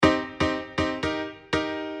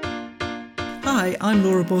Hi, I'm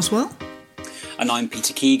Laura Boswell. And I'm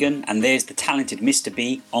Peter Keegan, and there's the talented Mr.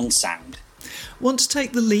 B on sound. Want to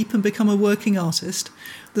take the leap and become a working artist?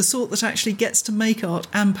 The sort that actually gets to make art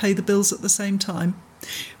and pay the bills at the same time?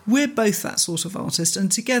 We're both that sort of artist, and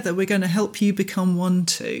together we're going to help you become one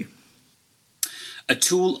too. A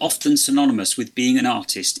tool often synonymous with being an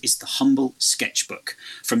artist is the humble sketchbook.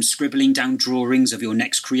 From scribbling down drawings of your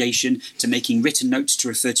next creation to making written notes to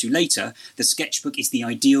refer to later, the sketchbook is the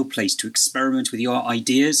ideal place to experiment with your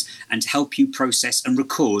ideas and to help you process and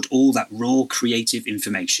record all that raw creative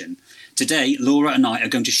information. Today, Laura and I are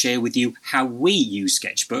going to share with you how we use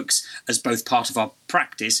sketchbooks as both part of our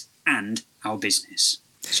practice and our business.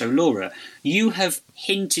 So, Laura, you have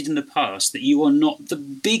hinted in the past that you are not the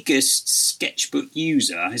biggest sketchbook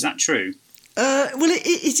user. Is that true? Well,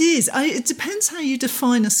 it is. It depends how you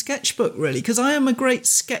define a sketchbook, really, because I am a great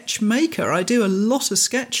sketch maker. I do a lot of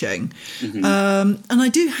sketching, and I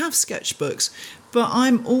do have sketchbooks, but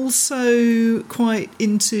I'm also quite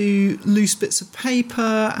into loose bits of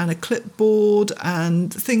paper and a clipboard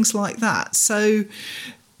and things like that. So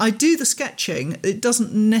I do the sketching. It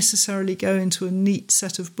doesn't necessarily go into a neat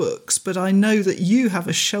set of books, but I know that you have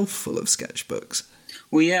a shelf full of sketchbooks.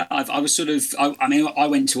 Well, yeah, I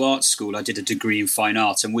went to art school. I did a degree in fine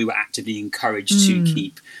art, and we were actively encouraged to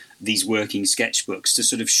keep these working sketchbooks to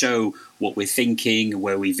sort of show what we're thinking,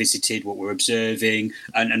 where we visited, what we're observing,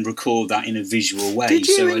 and record that in a visual way. Did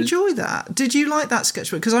you enjoy that? Did you like that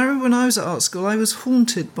sketchbook? Because I remember when I was at art school, I was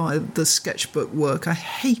haunted by the sketchbook work. I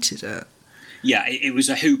hated it. Yeah, it was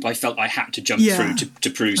a hoop I felt I had to jump through to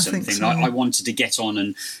prove something. So. I wanted to get on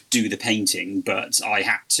and do the painting, but I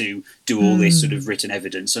had to do all this sort of written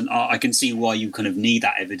evidence. And I can see why you kind of need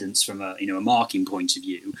that evidence from a marking point of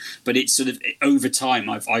view. But it's sort of over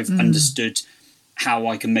time I've understood how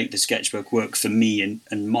I can make the sketchbook work for me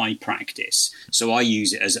and my practice. So I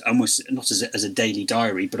use it as almost not as a daily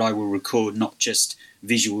diary, but I will record not just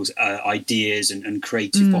visual ideas and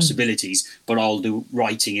creative possibilities, but I'll do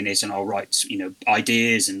writing in it, and I'll write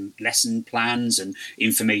ideas and lesson plans and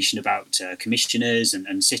information about commissioners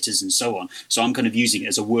and sitters and so on. So I'm kind of using it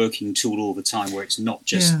as a working tool all the time, where it's not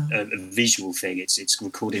just a visual thing, it's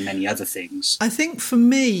recording many other things. I think for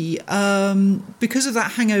me, because of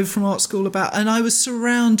that hangover from art school and I was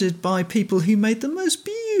surrounded by people who made the most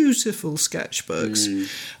beautiful sketchbooks.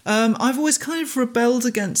 I've always kind of rebelled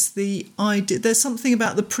against the idea. There's something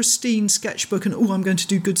about the pristine sketchbook and, I'm going to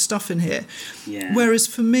do good stuff in here. Yeah. Whereas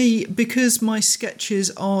for me, because my sketches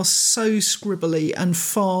are so scribbly and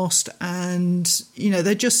fast and,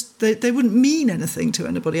 they wouldn't mean anything to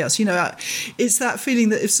anybody else. It's that feeling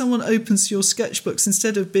that if someone opens your sketchbooks,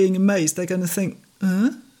 instead of being amazed, they're going to think,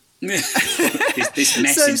 this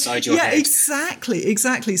mess inside your head. Yeah,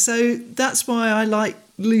 exactly. So that's why I like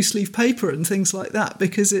loose leaf paper and things like that,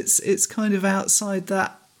 because it's kind of outside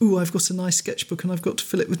that. I've got a nice sketchbook and I've got to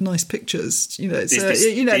fill it with nice pictures. There's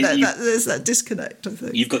that disconnect, I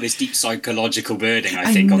think. You've got this deep psychological burden,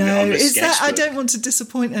 I think, on the sketchbook. I don't want to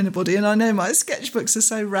disappoint anybody, and I know my sketchbooks are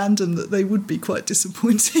so random that they would be quite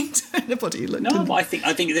disappointing to anybody who looked at them. But I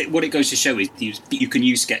think that what it goes to show is you can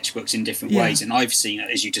use sketchbooks in different ways, and I've seen,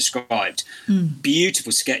 as you described,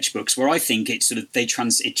 beautiful sketchbooks where I think it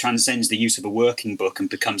transcends the use of a working book and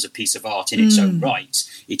becomes a piece of art in its own right.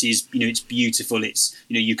 It is, it's beautiful. It's,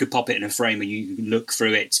 you could pop it in a frame and you can look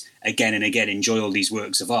through it again and again, enjoy all these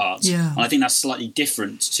works of art. Yeah. And I think that's slightly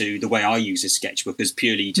different to the way I use a sketchbook, as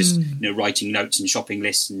purely just writing notes and shopping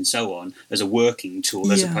lists and so on as a working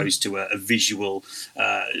tool, as opposed to a visual,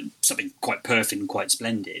 something quite perfect and quite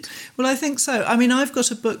splendid. Well, I think so. I mean, I've got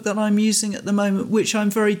a book that I'm using at the moment, which I'm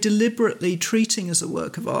very deliberately treating as a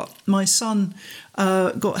work of art. My son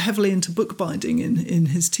got heavily into bookbinding in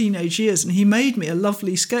his teenage years, and he made me a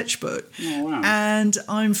lovely sketchbook. Oh, wow. And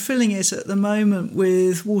I'm filling it at the moment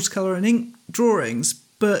with watercolour and ink drawings,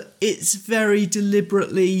 but it's very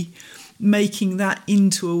deliberately making that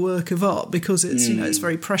into a work of art, because it's it's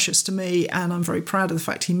very precious to me, and I'm very proud of the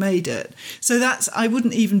fact he made it. So I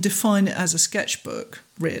wouldn't even define it as a sketchbook,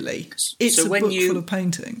 really. It's a book full of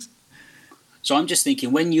paintings. So I'm just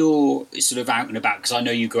thinking, when you're sort of out and about, because I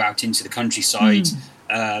know you go out into the countryside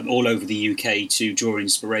all over the UK to draw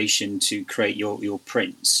inspiration to create your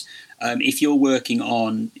prints. If you're working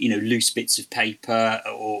on loose bits of paper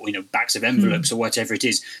or backs of envelopes or whatever it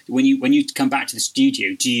is, when you come back to the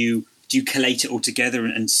studio, do you collate it all together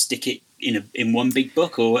and stick it in one big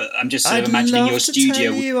book? Or I'm just sort of imagining your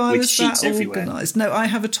studio with sheets everywhere. Organised. No, I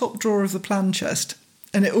have a top drawer of the plan chest.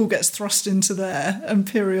 and it all gets thrust into there, and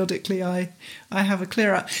periodically I have a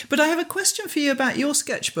clear out. But I have a question for you about your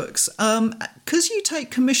sketchbooks. Because you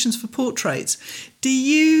take commissions for portraits, do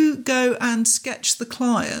you go and sketch the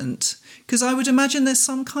client? Because I would imagine there's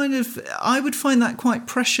some kind of... I would find that quite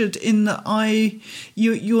pressured in that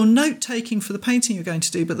you're note-taking for the painting you're going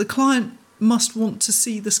to do, but the client must want to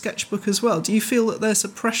see the sketchbook as well. Do you feel that there's a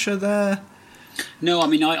pressure there? No, I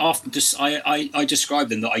mean, I describe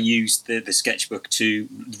them that I use the sketchbook to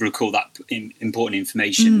recall that important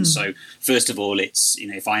information. So first of all, it's,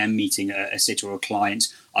 if I am meeting a sitter or a client,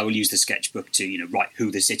 I will use the sketchbook to, write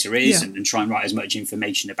who the sitter is and try and write as much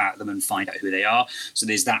information about them and find out who they are. So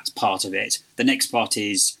there's that part of it. The next part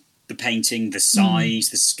is the painting, the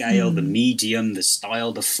size, the scale, the medium, the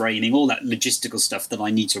style, the framing, all that logistical stuff that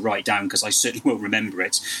I need to write down, because I certainly won't remember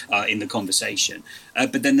it in the conversation.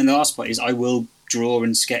 But then the last part is I will draw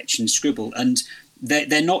and sketch and scribble, and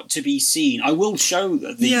they're not to be seen. I will show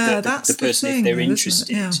the person if they're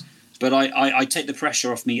interested. But I take the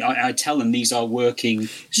pressure off me. I tell them these are working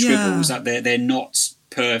scribbles, that they're not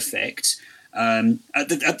perfect. At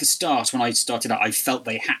the start, when I started out, I felt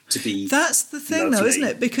they had to be. That's the thing, lovely, though, isn't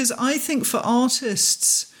it? Because I think for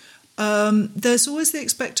artists, there's always the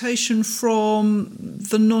expectation from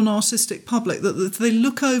the non-artistic public that they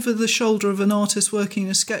look over the shoulder of an artist working in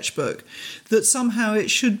a sketchbook, that somehow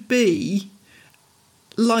it should be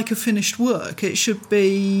like a finished work. It should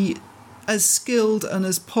be as skilled and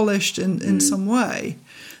as polished in some way.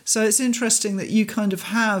 So it's interesting that you kind of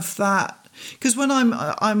have that. Because when I'm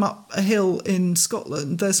up a hill in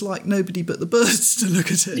Scotland, there's like nobody but the birds to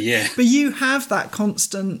look at it. Yeah. But you have that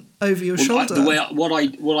constant over your shoulder. What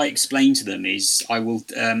I explain to them is I'll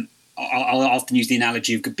often use the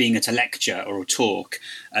analogy of being at a lecture or a talk.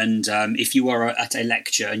 And if you are at a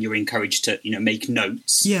lecture and you're encouraged to make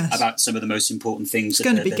notes about some of the most important things, it's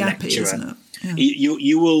going to be gappy, isn't it? Yeah.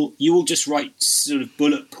 You will just write sort of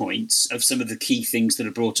bullet points of some of the key things that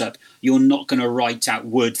are brought up. You're not going to write out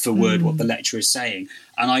word for word what the lecturer is saying.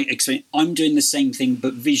 And I explain, I'm doing the same thing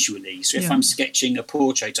but visually. So if I'm sketching a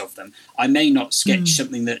portrait of them, I may not sketch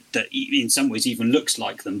something that in some ways even looks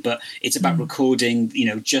like them, but it's about recording,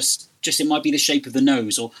 just it might be the shape of the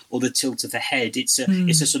nose or the tilt of the head. It's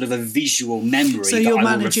a sort of a visual memory. So you're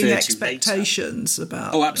managing expectations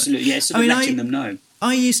about. Oh, absolutely. Yeah, sort of letting them know.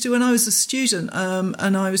 I used to, when I was a student,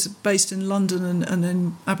 and I was based in London and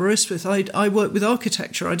in Aberystwyth, I worked with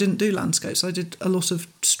architecture. I didn't do landscapes. I did a lot of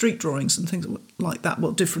street drawings and things like that,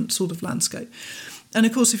 different sort of landscape. And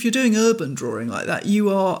of course, if you're doing urban drawing like that, you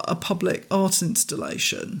are a public art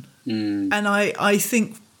installation. And I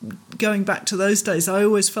think going back to those days, I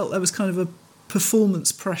always felt there was kind of a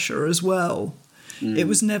performance pressure as well. It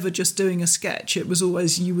was never just doing a sketch. It was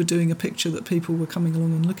always you were doing a picture that people were coming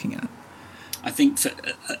along and looking at. I think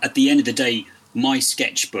at the end of the day, my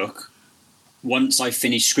sketchbook, once I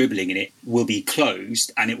finish scribbling in it, will be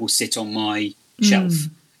closed and it will sit on my shelf.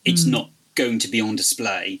 It's not going to be on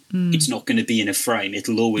display. It's not going to be in a frame.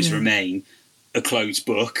 It'll always remain a closed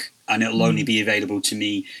book, and it'll only be available to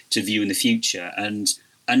me to view in the future. And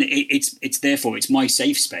it's therefore it's my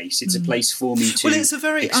safe space. It's a place for me to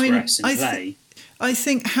express and play. I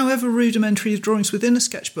think however rudimentary the drawings within a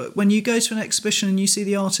sketchbook, when you go to an exhibition and you see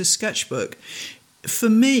the artist's sketchbook, for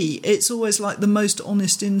me, it's always like the most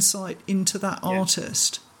honest insight into that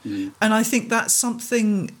artist. And I think that's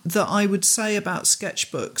something that I would say about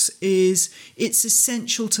sketchbooks is it's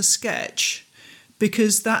essential to sketch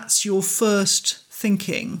because that's your first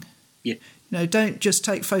thinking. Yeah. Don't just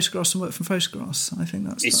take photographs and work from photographs. I think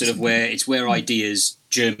that's sort of where ideas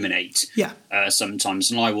germinate.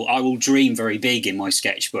 Sometimes, and I will dream very big in my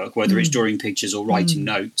sketchbook, whether it's drawing pictures or writing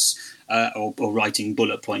notes or writing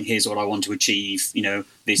bullet point. Here's what I want to achieve.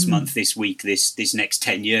 This month, this week, this next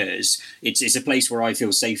 10 years. It's a place where I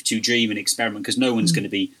feel safe to dream and experiment because no one's going to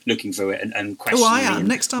be looking for it and questioning. Oh, I am.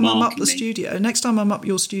 Next time I'm up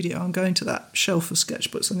your studio, I'm going to that shelf of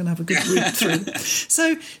sketchbooks. I'm going to have a good read through.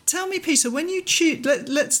 So tell me, Peter, when you choose,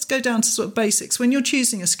 let's go down to sort of basics. When you're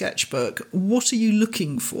choosing a sketchbook, what are you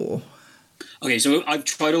looking for? Okay, so I've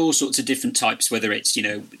tried all sorts of different types, whether it's,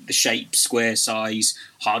 the shape, square size,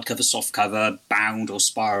 hardcover, softcover, bound or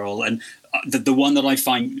spiral. And the one that I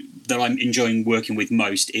find that I'm enjoying working with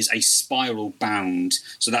most is a spiral bound.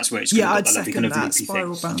 So that's where it's got that lovely kind of loopy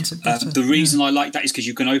spiral thing. Bounds are better. The reason I like that is because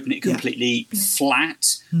you can open it completely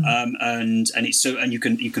flat, and it's so, and you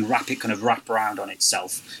can wrap around on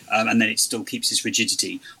itself, and then it still keeps its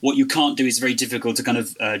rigidity. What you can't do is very difficult to kind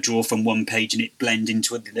of draw from one page and it blend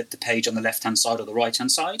into the page on the left hand side or the right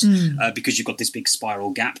hand side, because you've got this big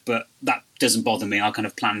spiral gap. But that doesn't bother me. I kind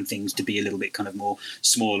of plan things to be a little bit kind of more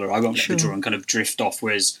smaller. I won't let the drawing kind of drift off,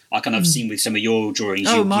 whereas I kind of seen with some of your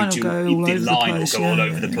drawings, the line will go all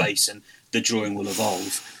over the place and the drawing will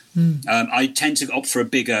evolve. I tend to opt for a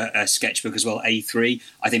bigger sketchbook as well, A3.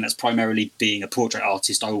 I think that's primarily being a portrait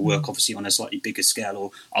artist. I will work obviously on a slightly bigger scale,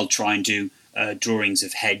 or I'll try and do drawings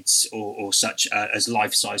of heads or such as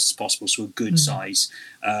life-size as possible, so a good size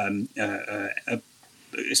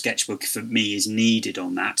a sketchbook for me is needed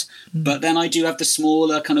on that. But then I do have the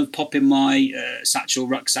smaller kind of pop in my satchel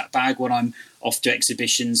rucksack bag when I'm off to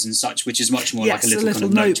exhibitions and such, which is much more like a little kind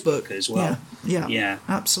of notebook as well. Yeah,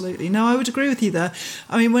 absolutely. No, I would agree with you there.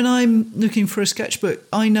 I mean, when I'm looking for a sketchbook,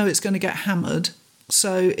 I know it's going to get hammered.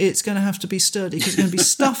 So it's going to have to be sturdy because it's going to be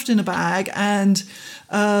stuffed in a bag, and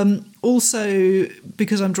also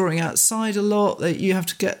because I'm drawing outside a lot, that you have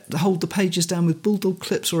to hold the pages down with bulldog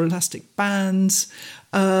clips or elastic bands.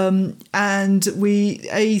 And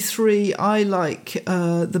A3, I like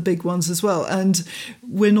the big ones as well, and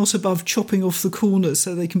we're not above chopping off the corners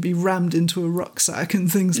so they can be rammed into a rucksack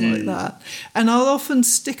and things like that. And I'll often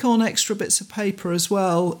stick on extra bits of paper as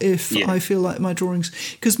well if I feel like my drawings,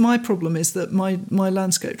 because my problem is that my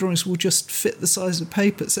landscape drawings will just fit the size of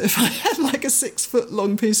paper. So if I had like a 6 foot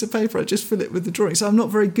long piece of paper, I just fill it with the drawing. So I'm not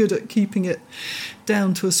very good at keeping it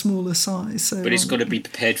down to a smaller size. So, but it's got to be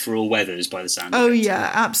prepared for all weathers by the sound of it. Oh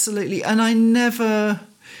yeah, absolutely. And I never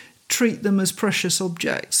treat them as precious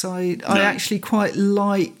objects. I actually quite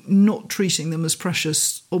like not treating them as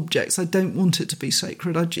precious objects. I don't want it to be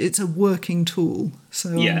sacred. It's a working tool.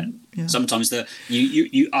 So sometimes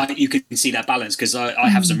you can see that balance, because I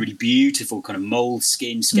have some really beautiful kind of mold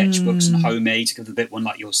skin sketchbooks and homemade, the bit one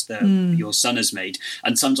like your son has made,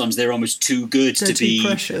 and sometimes they're almost too good to be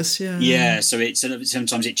precious. So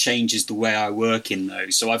sometimes it changes the way I work in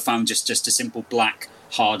those. So I found just a simple black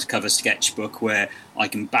hardcover sketchbook where I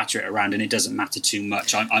can batter it around and it doesn't matter too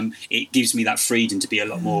much. It gives me that freedom to be a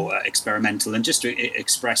lot more experimental and just to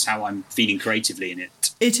express how I'm feeling creatively in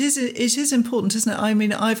it. It is important, isn't it? I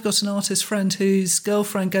mean, I've got an artist friend whose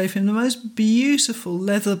girlfriend gave him the most beautiful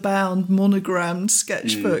leather-bound monogrammed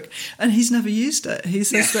sketchbook, and he's never used it. He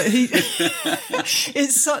says that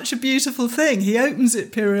it's such a beautiful thing. He opens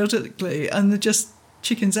it periodically and just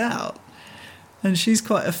chickens out. And she's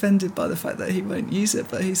quite offended by the fact that he won't use it.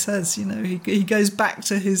 But he says, he goes back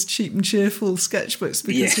to his cheap and cheerful sketchbooks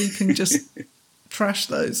because he can just trash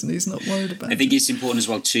those and he's not worried about it. I think it's important as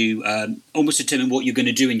well to almost determine what you're going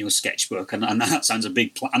to do in your sketchbook. And that sounds a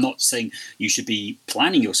big... I'm not saying you should be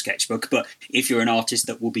planning your sketchbook, but if you're an artist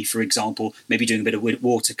that will be, for example, maybe doing a bit of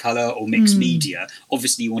watercolour or mixed media,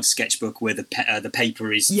 obviously you want a sketchbook where the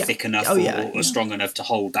paper is thick enough or strong enough to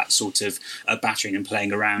hold that sort of battering and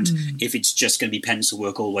playing around. If it's just going to be pencil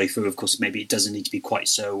work all the way through, of course, maybe it doesn't need to be quite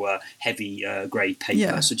so heavy grade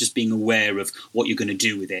paper. So just being aware of what you're going to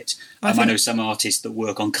do with it. I know some artists that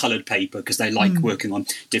work on coloured paper because they like working on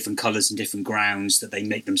different colours and different grounds that they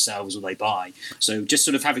make themselves or they buy. So just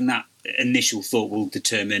sort of having that initial thought will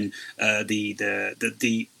determine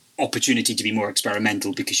the opportunity to be more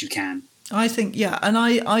experimental, because you can. I think, and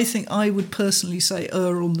I think I would personally say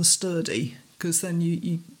err on the sturdy, because then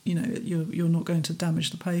you're not going to damage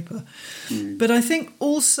the paper. But I think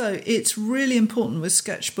also it's really important with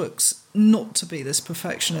sketchbooks not to be this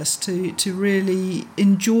perfectionist, to really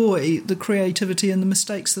enjoy the creativity and the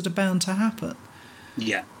mistakes that are bound to happen.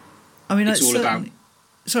 Yeah. I mean, it's all about...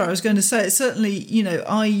 Sorry, I was going to say, it's certainly,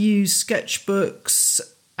 I use sketchbooks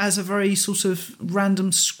as a very sort of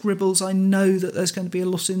random scribbles. I know that there's going to be a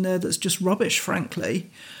lot in there that's just rubbish, frankly,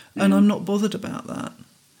 and I'm not bothered about that.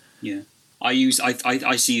 Yeah. I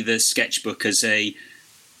see the sketchbook as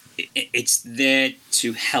it's there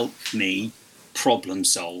to help me problem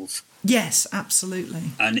solve. Yes, absolutely.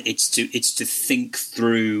 And it's to think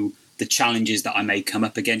through the challenges that I may come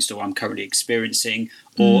up against or I'm currently experiencing,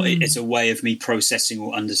 or it's a way of me processing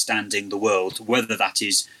or understanding the world, whether that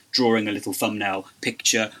is drawing a little thumbnail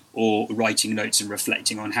picture or writing notes and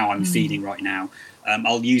reflecting on how I'm feeling right now.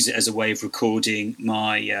 I'll use it as a way of recording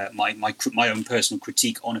my own personal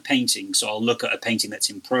critique on a painting. So I'll look at a painting that's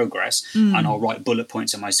in progress and I'll write bullet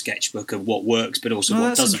points in my sketchbook of what works, but also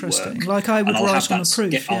what doesn't work. Like I would write on a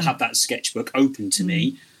proof. I'll have that sketchbook open to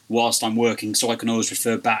me whilst I'm working, so I can always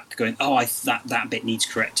refer back going, that bit needs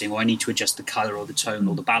correcting, or I need to adjust the colour or the tone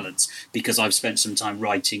or the balance, because I've spent some time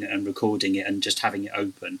writing it and recording it and just having it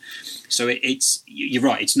open. So you're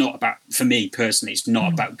right, it's not about, for me personally, it's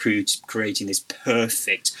not about creating this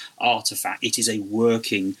perfect artefact. It is a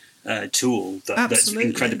working tool that's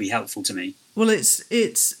incredibly helpful to me. Well,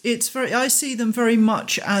 it's very. I see them very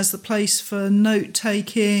much as the place for note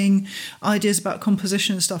taking, ideas about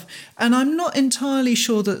composition and stuff. And I'm not entirely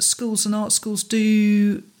sure that schools and art schools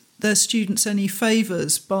do their students any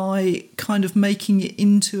favours by kind of making it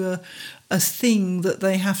into a thing that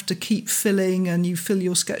they have to keep filling, and you fill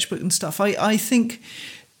your sketchbook and stuff. I think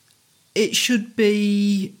it should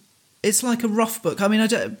be. It's like a rough book. I mean,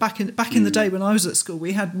 back in the day when I was at school,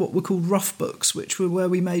 we had what were called rough books, which were where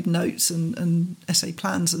we made notes and essay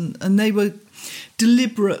plans, and they were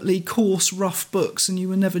deliberately coarse, rough books, and you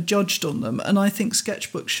were never judged on them. And I think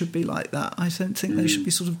sketchbooks should be like that. I don't think they should be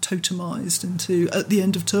sort of totemised into, at the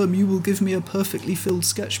end of term, you will give me a perfectly filled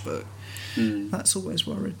sketchbook. That's always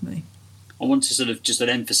worried me. I want to sort of just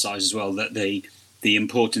emphasise as well that the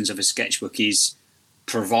importance of a sketchbook is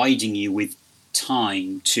providing you with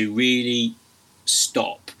time to really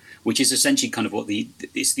stop, which is essentially kind of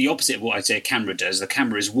it's the opposite of what I'd say a camera does. The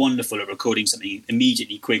camera is wonderful at recording something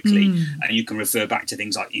immediately, quickly, and you can refer back to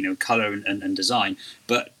things like, colour and design.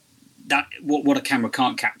 But that what a camera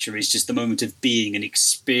can't capture is just the moment of being and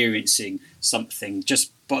experiencing something,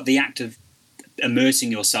 just by the act of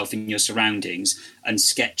immersing yourself in your surroundings and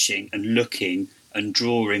sketching and looking and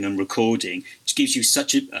drawing and recording. It gives you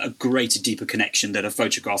such a greater, deeper connection that a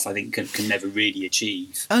photograph, I think, can never really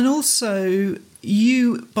achieve. And also,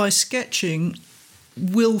 you, by sketching,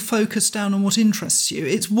 will focus down on what interests you.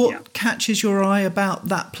 It's what catches your eye about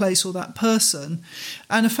that place or that person.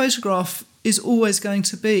 And a photograph is always going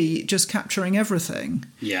to be just capturing everything.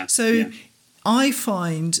 I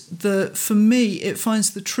find that, for me, it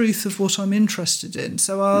finds the truth of what I'm interested in.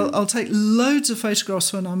 So I'll take loads of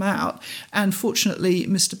photographs when I'm out, and fortunately,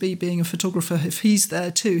 Mr. B being a photographer, if he's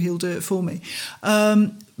there too, he'll do it for me.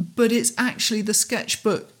 But it's actually the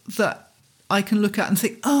sketchbook that I can look at and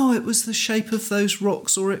think, oh, it was the shape of those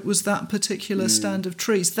rocks, or it was that particular stand of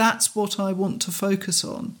trees. That's what I want to focus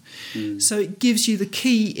on. So it gives you the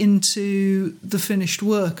key into the finished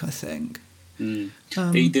work, I think.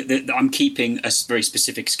 I'm keeping a very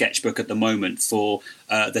specific sketchbook at the moment for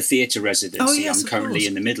the theatre residency I'm currently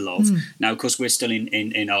in the middle of. Now, of course, we're still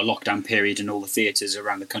in our lockdown period, and all the theatres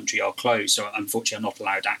around the country are closed, so unfortunately I'm not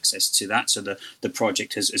allowed access to that. So the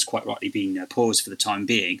project has quite rightly been paused for the time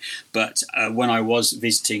being. But when I was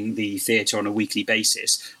visiting the theatre on a weekly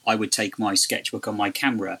basis, I would take my sketchbook on my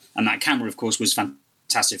camera, and that camera, of course, was fantastic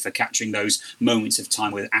for capturing those moments of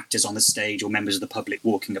time with actors on the stage or members of the public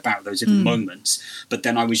walking about, those little moments. But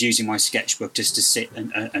then I was using my sketchbook just to sit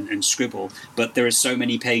and scribble. But there are so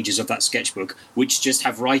many pages of that sketchbook which just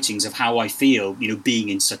have writings of how I feel, being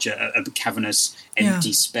in such a cavernous,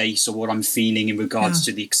 empty space, or what I'm feeling in regards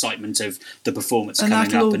to the excitement of the performance coming up.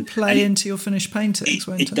 And that'll all play into your finished paintings,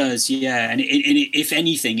 won't it? It does, yeah. And if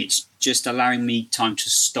anything, it's just allowing me time to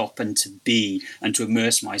stop and to be and to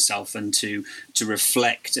immerse myself and to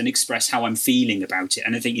reflect and express how I'm feeling about it.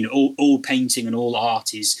 And I think all painting and all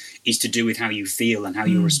art is to do with how you feel and how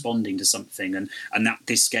you're responding to something, and that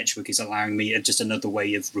this sketchbook is allowing me just another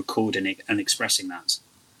way of recording it and expressing that.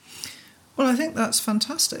 Well, I think that's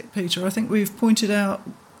fantastic, Peter. I think we've pointed out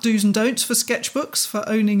do's and don'ts for sketchbooks, for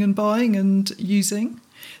owning and buying and using.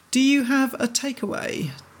 Do you have a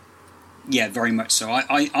takeaway? Yeah, very much so.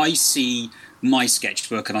 I see my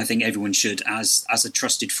sketchbook, and I think everyone should, as a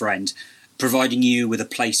trusted friend, providing you with a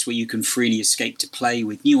place where you can freely escape to play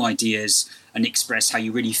with new ideas and express how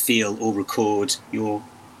you really feel or record your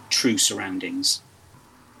true surroundings.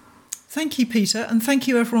 Thank you, Peter, and thank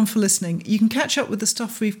you everyone for listening. You can catch up with the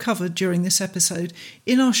stuff we've covered during this episode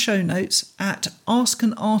in our show notes at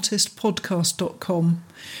askanartistpodcast.com.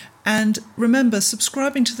 And remember,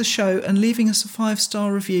 subscribing to the show and leaving us a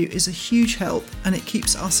 5-star review is a huge help, and it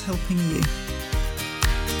keeps us helping you.